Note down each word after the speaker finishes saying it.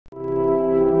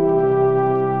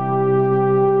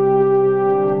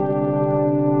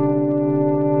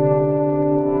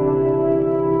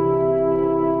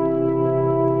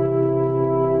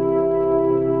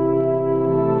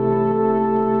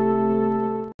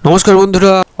নমস্কার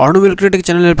বন্ধুরা, অর্ণব ইলেকট্রো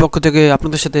চ্যানেলের পক্ষ থেকে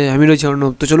আপনাদের সাথে আমি রয়েছি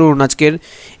অর্ণব। তো চলুন আজকের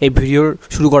এই ভিডিওর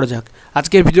শুরু করা যাক।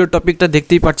 আজকের ভিডিওর টপিকটা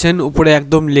দেখতেই পাচ্ছেন, উপরে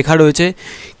একদম লেখা রয়েছে।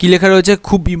 কি লেখা রয়েছে?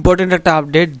 খুব ইম্পর্ট্যান্ট একটা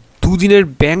আপডেট। 2 দিনের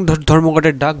ব্যাংক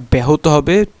ধর্মঘটের ডাক ব্যাহত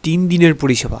হবে 3 দিনের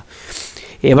পরিষেবা।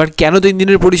 এবার কেন 3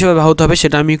 দিনের পরিষেবা ব্যাহত হবে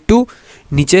সেটা আমি একটু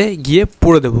নিচে গিয়ে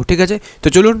পড়ে দেবো, ঠিক আছে? তো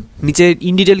চলুন নিচে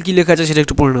ইন ডিটেল কী লেখা আছে সেটা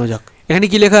একটু পড়ে নেওয়া যাক। এখানে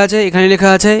কী লেখা আছে? এখানে লেখা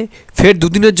আছে ফের 2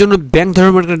 দিনের জন্য ব্যাংক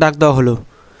ধর্মঘটের ডাক দেওয়া হলো।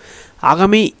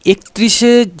 আগামী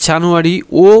 31শে জানুয়ারি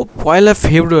ও 1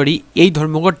 ফেব্রুয়ারি এই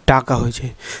ধর্মঘট ডাকা হয়েছে।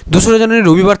 2রা জানুয়ারি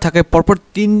রবিবার থাকে পরপর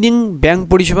 3 দিন ব্যাংক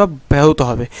পরিষেবা ব্যাহত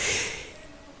হবে।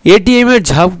 এটিএমের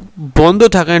ঝাঁপ বন্ধ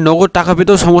থাকায় নগদ টাকা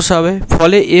পেতেও সমস্যা হবে।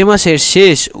 ফলে এ মাসের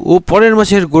শেষ ও পরের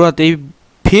মাসের গোড়াতেই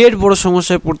ফের বড়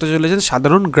সমস্যায় পড়তে চলেছেন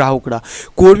সাধারণ গ্রাহকরা।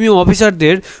 কর্মী ও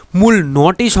অফিসারদের মূল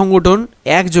 9টি সংগঠন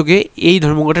একযোগে এই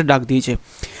ধর্মঘটের ডাক দিয়েছে।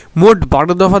 মোট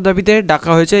 12 দফা দাবিতে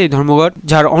ডাকা হয়েছে এই ধর্মঘট,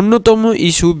 যার অন্যতম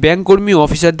ইস্যু ব্যাংক কর্মী ও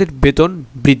অফিসারদের বেতন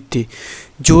বৃদ্ধি।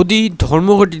 যদি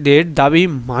ধর্মঘটীদের দাবি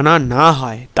মানা না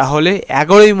হয় তাহলে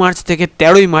 11ই মার্চ থেকে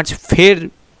 13ই মার্চ ফের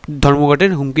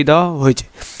ধর্মঘটের হুমকি দেওয়া হয়েছে।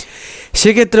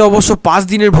 সেক্ষেত্রে অবশ্য 5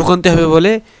 দিনের ভোগান্তি হবে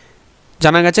বলে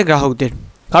জানা গেছে গ্রাহকদের।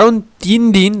 কারণ 3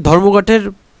 দিন ধর্মঘটের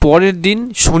পরের দিন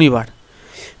শনিবার,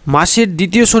 মাসের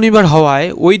দ্বিতীয় শনিবার হওয়ায়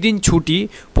ওই দিন ছুটি,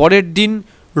 পরের দিন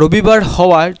রবিবার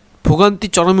হওয়ায় ভোগান্তি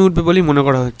চরমে উঠবে বলেই মনে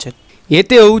করা হচ্ছে।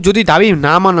 এতেও যদি দাবি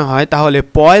না মানা হয় তাহলে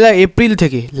 1 এপ্রিল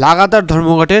থেকে লাগাতার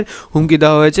ধর্মঘটের হুমকি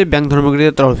দেওয়া হয়েছে ব্যাংক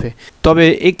ধর্মঘটীদের তরফে। তবে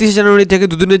 31 জানুয়ারি থেকে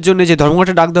 2 দিনের জন্য যে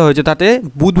ধর্মঘটে ডাক দেওয়া হয়েছে তাতে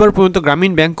বুধবার পর্যন্ত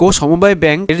গ্রামীণ ব্যাংক ও সমবায়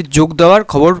ব্যাংকের যোগ দেওয়ার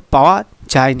খবর পাওয়া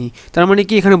যায়নি। তার মানে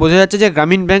কি, এখানে বোঝা যাচ্ছে যে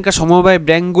গ্রামীণ ব্যাংক আর সমবায়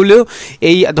ব্যাংকগুলো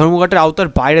এই ধর্মঘটের আওতার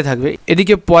বাইরে থাকবে।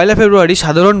 এদিকে 1 ফেব্রুয়ারি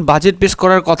সাধারণ বাজেট পেশ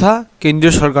করার কথা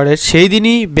কেন্দ্রীয় সরকারের। সেই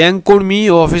দিনই ব্যাংক কর্মী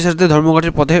ও অফিসারদের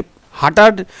ধর্মঘটের পথে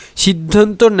হাঁটার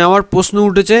সিদ্ধান্ত নেওয়ার প্রশ্ন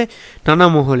উঠেছে নানা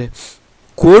মহলে।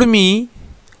 কর্মী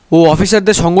ও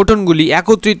অফিসারদের সংগঠনগুলি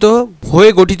একত্রিত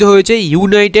হয়ে গঠিত হয়েছে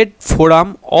United forum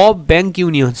of bank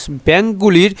unions.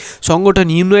 ব্যাংকগুলির সংগঠন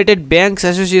ইউনাইটেড ব্যাংকস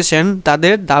অ্যাসোসিয়েশন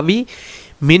তাদের দাবি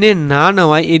মেনে না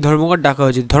নেওয়ায় এই ধর্মঘট ডাকা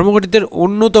হয়েছে। ধর্মঘটীদের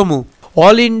অন্যতম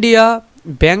অল ইন্ডিয়া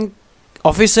ব্যাংক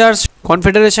অফিসার্স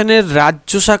কনফেডারেশনের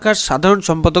রাজ্য শাখার সাধারণ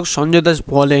সম্পাদক সঞ্জয় দাস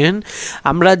বলেন,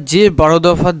 আমরা যে 12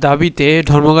 দফার দাবিতে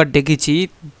ধর্মঘট ডেকেছি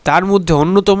তার মধ্যে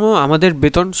অন্যতম আমাদের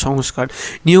বেতন সংস্কার।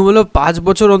 নিয়ম হলো 5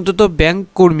 বছর অন্তত ব্যাংক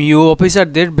কর্মী ও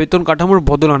অফিসারদের বেতন কাঠামোর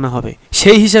বদল আনা হবে।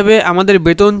 সেই হিসাবে আমাদের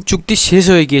বেতন চুক্তি শেষ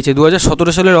হয়ে গিয়েছে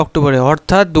 2017 সালের অক্টোবরে,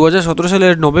 অর্থাৎ 2017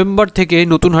 সালের নভেম্বর থেকে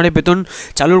নতুন হারে বেতন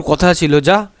চালুর কথা ছিল,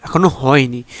 যা এখনও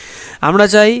হয়নি। আমরা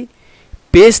চাই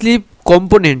পে স্লিপ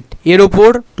কম্পোনেন্ট এর ওপর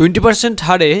 20%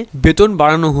 হারে বেতন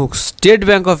বাড়ানো হোক। State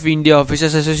bank of India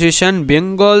officers association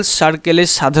Bengal সার্কেলের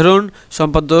সাধারণ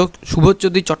সম্পাদক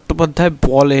শুভজ্যোতি চট্টোপাধ্যায়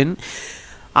বলেন,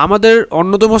 আমাদের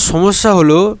অন্যতম সমস্যা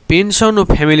হলো পেনশন ও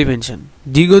ফ্যামিলি পেনশন।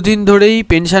 দীর্ঘদিন ধরেই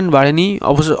পেনশন বাড়েনি।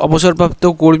 অবসরপ্রাপ্ত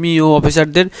কর্মী ও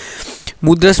অফিসারদের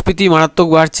মুদ্রাস্ফীতি মারাত্মক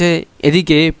বাড়ছে।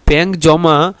 এদিকে ব্যাংক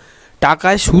জমা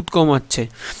টাকায় সুদ কমাচ্ছে।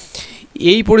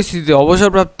 এই পরিস্থিতিতে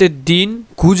অবসরপ্রাপ্তের দিন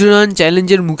গুজরান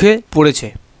চ্যালেঞ্জের মুখে পড়েছে।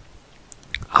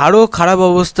 আরও খারাপ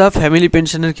অবস্থা ফ্যামিলি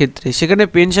পেনশনের ক্ষেত্রে। সেখানে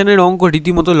পেনশনের অঙ্ক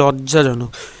রীতিমতো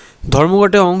লজ্জাজনক।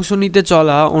 ধর্মঘটে অংশ নিতে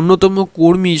চলা অন্যতম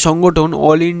কর্মী সংগঠন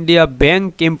all India bank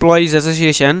employees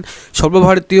association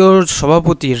সর্বভারতীয়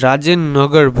সভাপতি রাজেন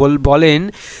নগর বলেন,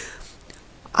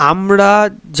 আমরা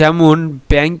যেমন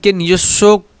ব্যাংকের নিজস্ব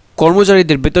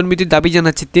কর্মচারীদের বেতন বৃদ্ধির দাবি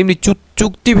জানাচ্ছি, তেমনি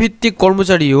চুক্তিভিত্তিক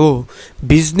কর্মচারী ও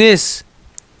বিজনেস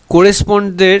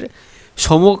করেসপন্ডেন্টদের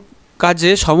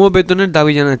কাজে সমবেতনের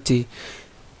দাবি জানাচ্ছি।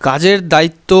 কাজের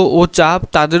দায়িত্ব ও চাপ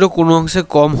তাদেরও কোনো অংশে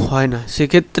কম হয় না।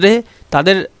 সেক্ষেত্রে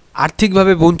তাদের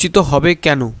আর্থিকভাবে বঞ্চিত হবে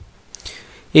কেন?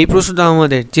 এই প্রশ্নটা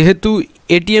আমাদের। যেহেতু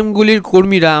এটিএমগুলির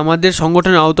কর্মীরা আমাদের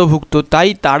সংগঠনের আওতাভুক্ত, তাই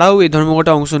তারাও এই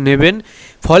ধর্মঘটে অংশ নেবেন।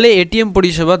 ফলে এটিএম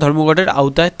পরিষেবা ধর্মঘটের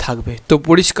আওতায় থাকবে। তো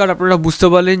পরিষ্কার আপনারা বুঝতে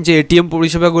পারলেন যে এটিএম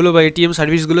পরিষেবাগুলো বা এটিএম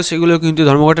সার্ভিসগুলো সেগুলো কিন্তু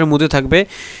ধর্মঘটের মধ্যে থাকবে।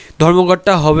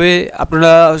 ধর্মঘটটা হবে,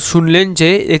 আপনারা শুনলেন যে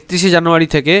 31শে জানুয়ারি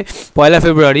থেকে 1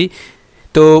 ফেব্রুয়ারি।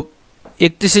 তো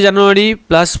 31শে জানুয়ারি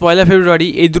প্লাস 1 ফেব্রুয়ারি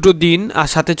এই দুটো দিন, আর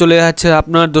সাথে চলে যাচ্ছে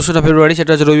আপনার 2রা ফেব্রুয়ারি,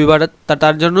 সেটা হচ্ছে রবিবার।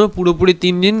 তার জন্য পুরোপুরি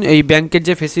 3 দিন এই ব্যাংকের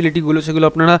যে ফেসিলিটিগুলো সেগুলো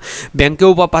আপনারা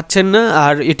ব্যাংকেও পাচ্ছেন না,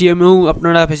 আর এটিএমেও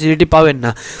আপনারা ফেসিলিটি পাবেন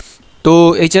না। তো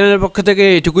এই চ্যানেলের পক্ষ থেকে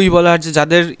এটুকুই বলা হচ্ছে,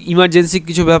 যাদের ইমার্জেন্সি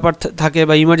কিছু ব্যাপার থাকে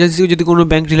বা ইমার্জেন্সি যদি কোনো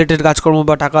ব্যাংক রিলেটেড কাজকর্ম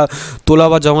বা টাকা তোলা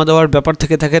বা জমা দেওয়ার ব্যাপার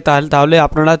থেকে থাকে তাহলে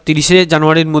আপনারা 30শে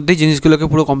জানুয়ারির মধ্যেই জিনিসগুলোকে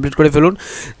পুরো কমপ্লিট করে ফেলুন।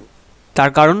 তার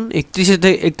কারণ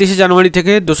 31শে জানুয়ারি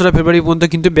থেকে 2রা ফেব্রুয়ারি পর্যন্ত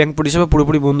কিন্তু ব্যাংক পরিষেবা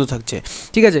পুরোপুরি বন্ধ থাকছে,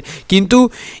 ঠিক আছে। কিন্তু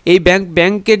এই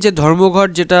ব্যাংকের যে ধর্মঘট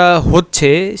যেটা হচ্ছে,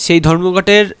 সেই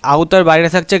ধর্মঘটের আওতার বাইরে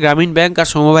থাকছে গ্রামীণ ব্যাংক আর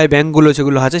সমবায় ব্যাংকগুলো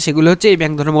যেগুলো আছে, সেগুলো হচ্ছে এই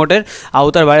ব্যাংক ধর্মঘটের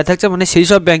আওতার বাইরে থাকছে। মানে সেই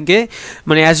সব ব্যাংকে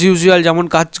মানে অ্যাজ ইউজুয়াল যেমন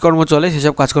কাজকর্ম চলে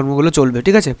সেসব কাজকর্মগুলো চলবে,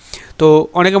 ঠিক আছে। তো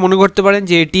অনেকে মনে করতে পারেন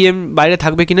যে এটিএম বাইরে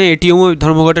থাকবে কিনা, এটিএমও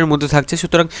ধর্মঘটের মধ্যে থাকছে,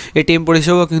 সুতরাং এটিএম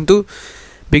পরিষেবাও কিন্তু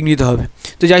বিঘ্নিত হবে।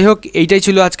 তো যাই হোক, এইটাই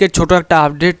ছিল আজকের ছোট একটা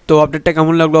আপডেট। তো আপডেটটা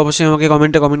কেমন লাগলো অবশ্যই আমাকে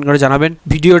কমেন্ট করে জানাবেন।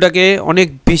 ভিডিওটাকে অনেক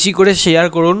বেশি করে শেয়ার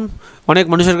করুন, অনেক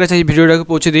মানুষের কাছে এই ভিডিওটাকে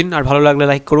পৌঁছে দিন, আর ভালো লাগলে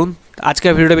লাইক করুন।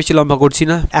 আজকের ভিডিওটা বেশি লম্বা করছি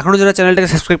না, এখনও যারা চ্যানেলটাকে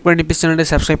সাবস্ক্রাইব করেনি প্লিজ চ্যানেলটা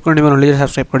সাবস্ক্রাইব করে নেবেন, অলরেডি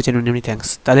সাবস্ক্রাইব করেছেন, এমনি থ্যাঙ্কস।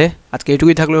 তাহলে আজকে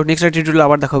এটুকুই থাকলো, নেক্সট ভিডিও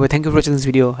আবার দেখা হবে। Thank you for watching this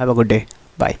video, have a good day,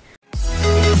 by.